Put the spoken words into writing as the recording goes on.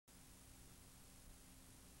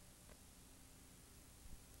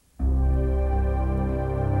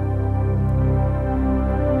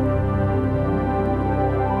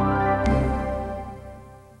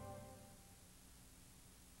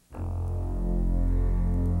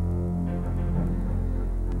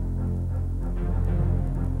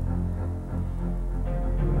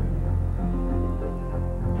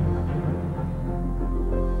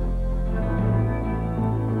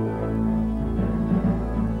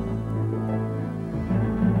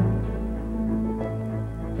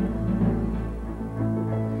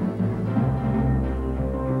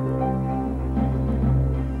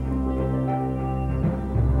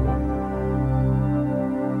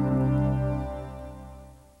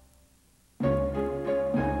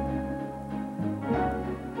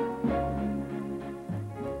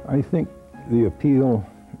I think the appeal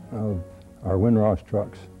of our WINROSS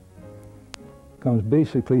trucks comes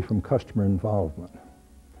basically from customer involvement.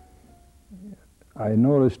 I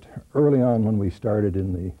noticed early on when we started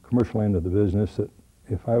in the commercial end of the business that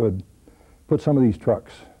if I would put some of these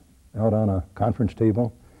trucks out on a conference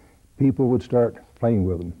table, people would start playing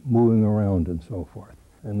with them, moving around and so forth.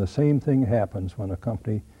 And the same thing happens when a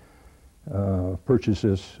company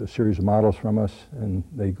purchases a series of models from us and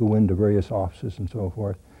they go into various offices and so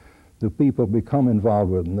forth. The people become involved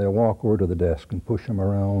with them. They'll walk over to the desk and push them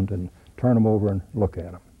around and turn them over and look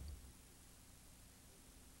at them.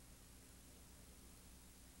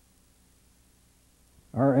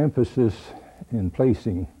 Our emphasis in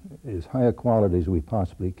placing as high a quality as we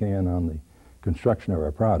possibly can on the construction of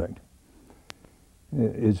our product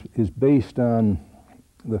is based on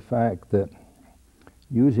the fact that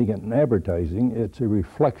using it in advertising, it's a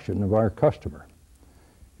reflection of our customer.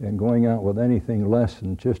 And going out with anything less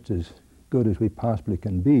than just as good as we possibly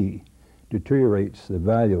can be deteriorates the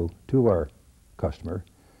value to our customer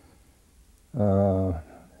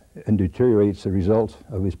and deteriorates the results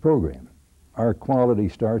of his program. Our quality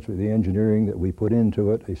starts with the engineering that we put into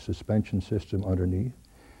it, a suspension system underneath.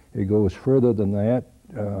 It goes further than that.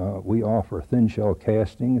 We offer thin shell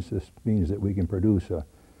castings. This means that we can produce a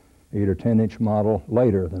 8 or 10-inch model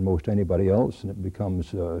lighter than most anybody else, and it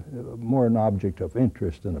becomes more an object of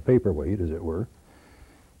interest than a paperweight, as it were.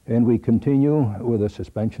 And we continue with a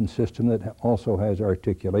suspension system that also has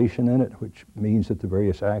articulation in it, which means that the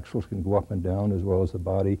various axles can go up and down as well as the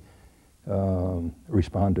body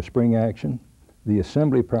respond to spring action. The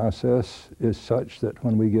assembly process is such that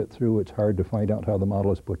when we get through, it's hard to find out how the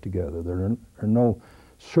model is put together. There are no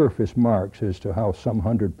surface marks as to how some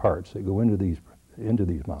 100 parts that go into these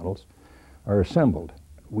models are assembled.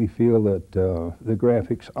 We feel that the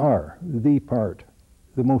graphics are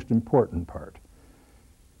the most important part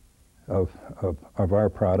of our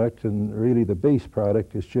product, and really the base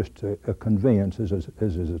product is just a conveyance, as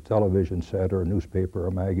is a television set or a newspaper or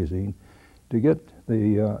a magazine, to get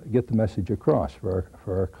the message across for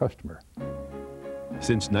our customer.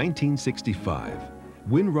 Since 1965,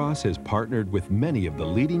 WINROSS has partnered with many of the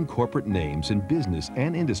leading corporate names in business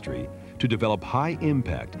and industry to develop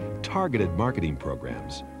high-impact, targeted marketing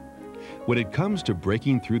programs. When it comes to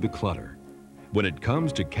breaking through the clutter, when it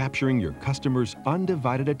comes to capturing your customers'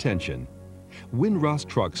 undivided attention, WINROSS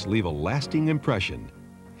trucks leave a lasting impression.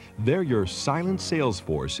 They're your silent sales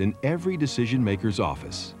force in every decision-maker's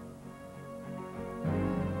office.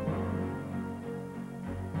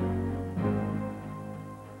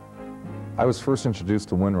 I was first introduced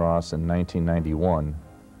to WINROSS in 1991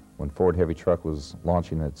 when Ford Heavy Truck was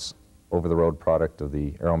launching its over-the-road product of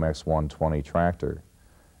the Aeromax 120 tractor.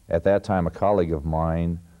 At that time, a colleague of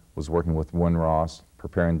mine was working with WINROSS,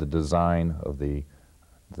 preparing the design of the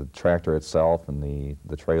tractor itself and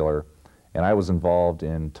the trailer, and I was involved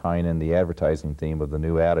in tying in the advertising theme of the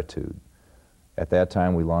new attitude. At that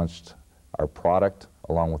time, we launched our product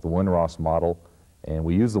along with the WINROSS model, and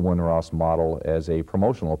we used the WINROSS model as a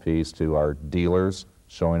promotional piece to our dealers,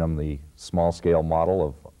 showing them the small-scale model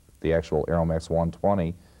of the actual Aeromax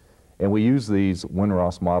 120. And we use these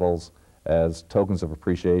WINROSS models as tokens of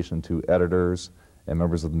appreciation to editors and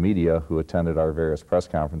members of the media who attended our various press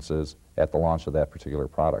conferences at the launch of that particular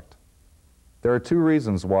product. There are two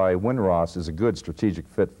reasons why WINROSS is a good strategic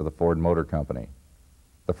fit for the Ford Motor Company.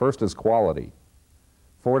 The first is quality.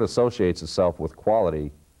 Ford associates itself with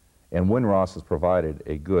quality, and WINROSS has provided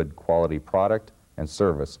a good quality product and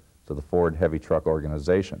service to the Ford Heavy Truck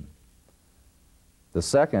organization. The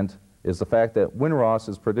second is the fact that WINROSS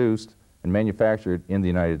is produced and manufactured in the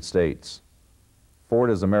United States. Ford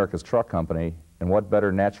is America's truck company, and what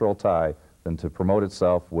better natural tie than to promote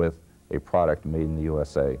itself with a product made in the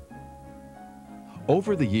USA.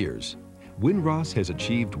 Over the years, WINROSS has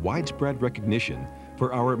achieved widespread recognition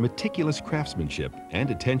for our meticulous craftsmanship and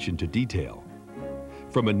attention to detail.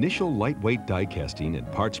 From initial lightweight die casting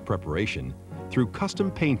and parts preparation through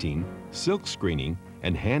custom painting, silk screening,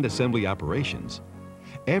 and hand assembly operations,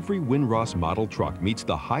 every WINROSS model truck meets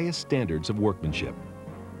the highest standards of workmanship.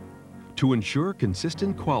 To ensure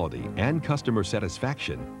consistent quality and customer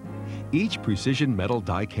satisfaction, each precision metal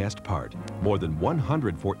die cast part, more than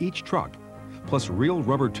 100 for each truck, plus real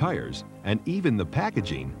rubber tires and even the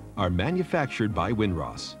packaging, are manufactured by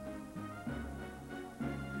WINROSS.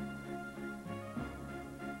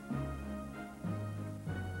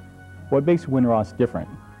 What makes WINROSS different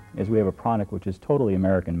is we have a product which is totally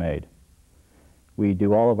American-made. We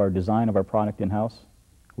do all of our design of our product in-house.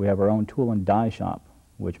 We have our own tool and die shop,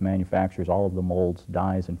 which manufactures all of the molds,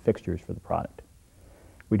 dies, and fixtures for the product.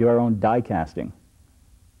 We do our own die casting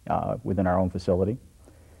within our own facility.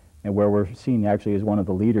 and where we're seen actually as one of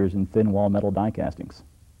the leaders in thin wall metal die castings.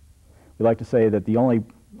 We like to say that the only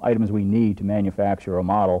items we need to manufacture a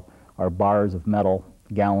model are bars of metal,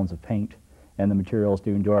 gallons of paint, and the materials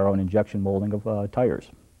to do our own injection molding of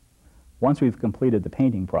tires. Once we've completed the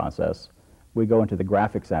painting process, we go into the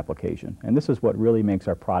graphics application, and this is what really makes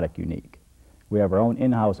our product unique. We have our own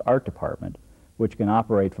in-house art department, which can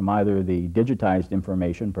operate from either the digitized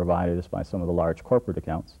information provided us by some of the large corporate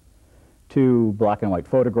accounts, to black and white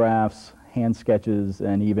photographs, hand sketches,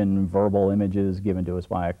 and even verbal images given to us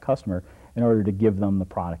by a customer in order to give them the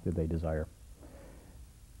product that they desire.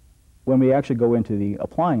 When we actually go into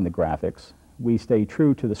applying the graphics, we stay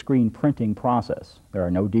true to the screen printing process. There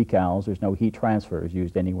are no decals, there's no heat transfers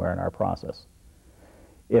used anywhere in our process.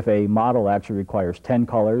 If a model actually requires 10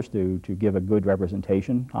 colors to give a good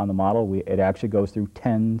representation on the model, it actually goes through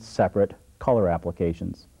 10 separate color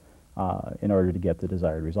applications in order to get the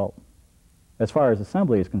desired result. As far as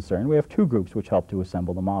assembly is concerned, we have two groups which help to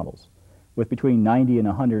assemble the models. With between 90 and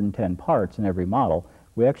 110 parts in every model,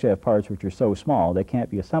 we actually have parts which are so small they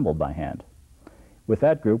can't be assembled by hand. With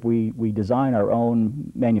that group, we design our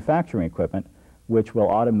own manufacturing equipment which will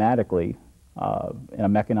automatically, in a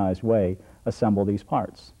mechanized way, assemble these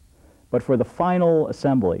parts. But for the final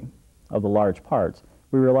assembly of the large parts,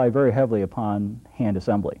 we rely very heavily upon hand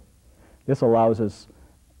assembly. This allows us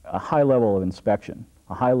a high level of inspection,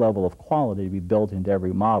 a high level of quality to be built into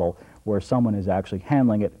every model where someone is actually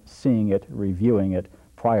handling it, seeing it, reviewing it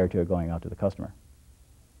prior to it going out to the customer.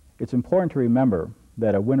 It's important to remember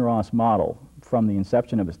that a WINROSS model, from the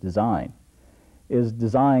inception of its design, is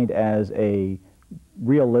designed as a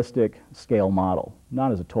realistic scale model,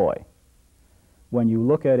 not as a toy. When you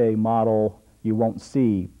look at a model, you won't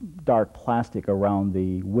see dark plastic around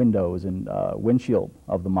the windows and windshield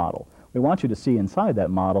of the model. We want you to see inside that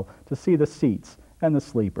model, to see the seats and the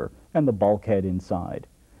sleeper and the bulkhead inside.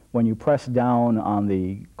 When you press down on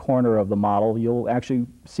the corner of the model, you'll actually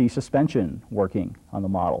see suspension working on the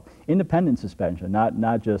model. Independent suspension,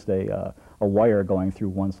 not just a wire going through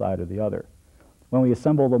one side or the other. When we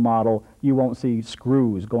assemble the model, you won't see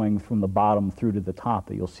screws going from the bottom through to the top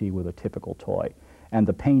that you'll see with a typical toy. And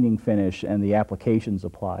the painting finish and the applications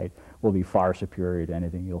applied will be far superior to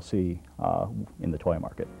anything you'll see in the toy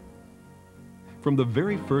market. From the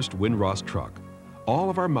very first WINROSS truck, all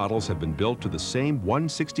of our models have been built to the same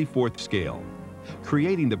 1/64th scale,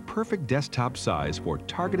 creating the perfect desktop size for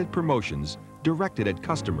targeted promotions directed at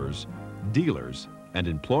customers, dealers, and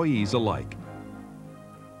employees alike.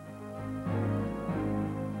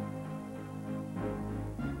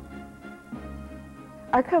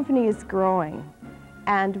 Our company is growing,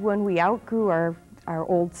 and when we outgrew our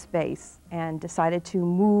old space and decided to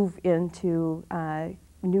move into a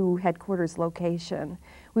new headquarters location,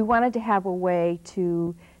 we wanted to have a way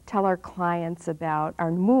to tell our clients about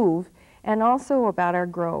our move and also about our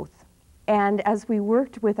growth. And as we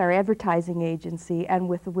worked with our advertising agency and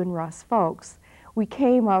with the WINROSS folks, we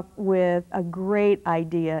came up with a great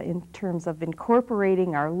idea in terms of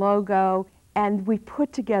incorporating our logo, and we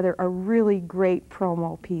put together a really great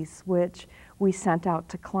promo piece which we sent out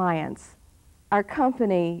to clients. Our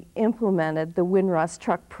company implemented the WINROSS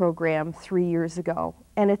truck program 3 years ago,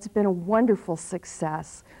 and it's been a wonderful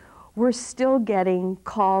success. We're still getting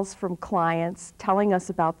calls from clients telling us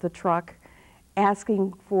about the truck,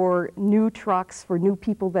 asking for new trucks for new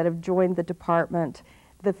people that have joined the department.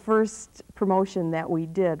 The first promotion that we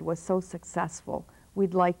did was so successful.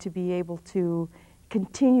 We'd like to be able to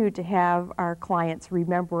continue to have our clients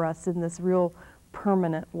remember us in this real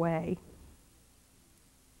permanent way.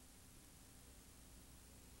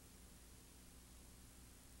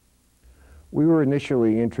 We were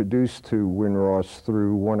initially introduced to WINROSS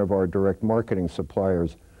through one of our direct marketing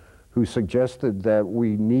suppliers who suggested that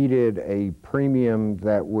we needed a premium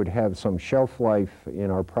that would have some shelf life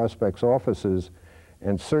in our prospects' offices,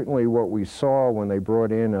 and certainly what we saw when they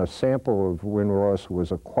brought in a sample of WINROSS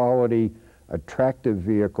was a quality, attractive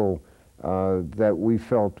vehicle that we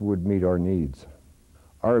felt would meet our needs.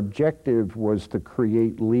 Our objective was to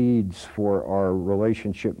create leads for our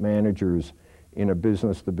relationship managers in a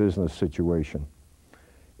business-to-business situation.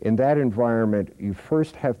 In that environment, you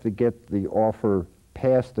first have to get the offer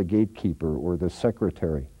past the gatekeeper or the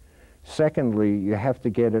secretary. Secondly, you have to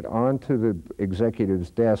get it onto the executive's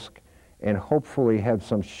desk and hopefully have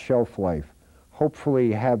some shelf life.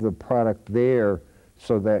 Hopefully have the product there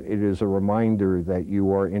so that it is a reminder that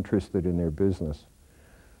you are interested in their business.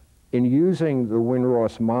 In using the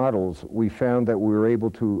WINROSS models, we found that we were able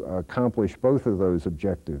to accomplish both of those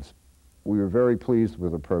objectives. We were very pleased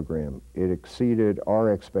with the program. It exceeded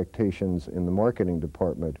our expectations in the marketing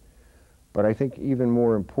department. But I think even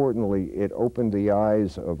more importantly, it opened the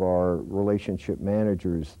eyes of our relationship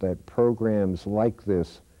managers that programs like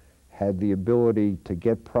this had the ability to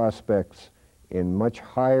get prospects in much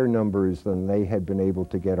higher numbers than they had been able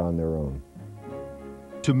to get on their own.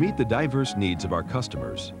 To meet the diverse needs of our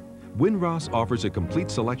customers, WINROSS offers a complete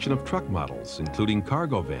selection of truck models, including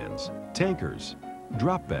cargo vans, tankers,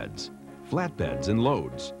 drop beds, flatbeds and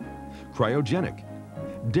loads, cryogenic,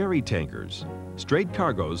 dairy tankers, straight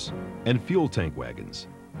cargos, and fuel tank wagons.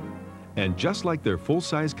 And just like their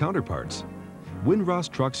full-size counterparts, WINROSS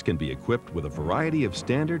trucks can be equipped with a variety of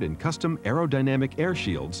standard and custom aerodynamic air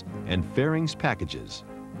shields and fairings packages.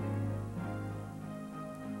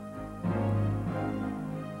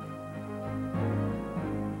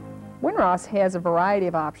 WINROSS has a variety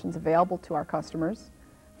of options available to our customers.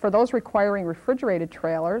 For those requiring refrigerated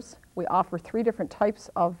trailers, we offer 3 different types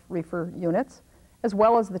of reefer units, as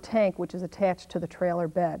well as the tank, which is attached to the trailer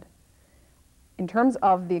bed. In terms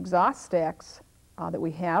of the exhaust stacks that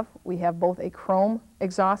we have both a chrome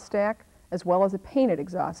exhaust stack as well as a painted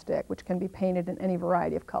exhaust stack, which can be painted in any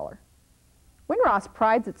variety of color. WINROSS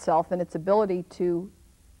prides itself in its ability to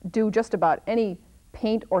do just about any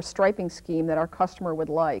paint or striping scheme that our customer would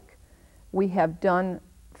like. We have done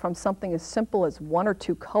from something as simple as 1 or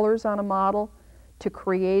 2 colors on a model to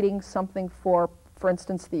creating something for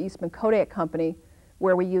instance, the Eastman Kodak Company,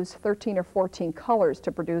 where we use 13 or 14 colors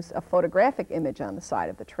to produce a photographic image on the side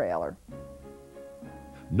of the trailer.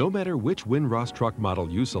 No matter which WINROSS truck model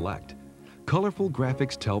you select, colorful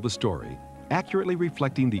graphics tell the story, accurately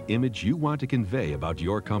reflecting the image you want to convey about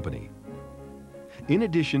your company. In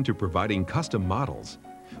addition to providing custom models,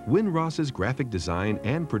 WINROSS's graphic design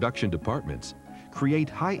and production departments create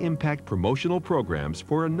high-impact promotional programs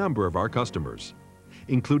for a number of our customers,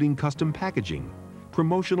 including custom packaging,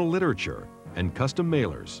 promotional literature, and custom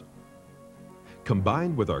mailers.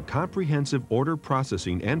 Combined with our comprehensive order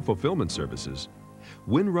processing and fulfillment services,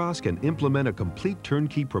 WINROSS can implement a complete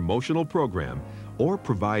turnkey promotional program or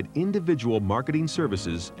provide individual marketing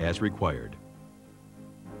services as required.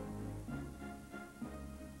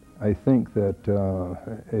 I think that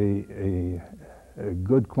a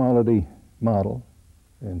good quality model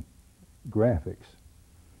and graphics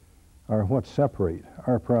are what separate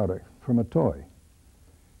our product from a toy.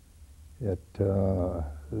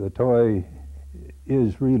 The toy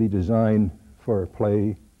is really designed for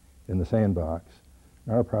play in the sandbox.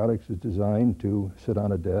 Our product is designed to sit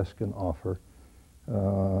on a desk and offer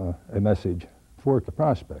a message for the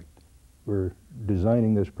prospect. We're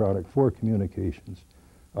designing this product for communications.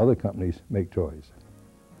 Other companies make toys.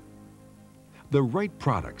 The right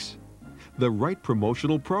products, the right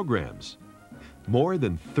promotional programs, more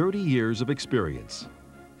than 30 years of experience.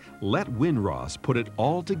 Let WINROSS put it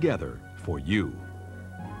all together for you.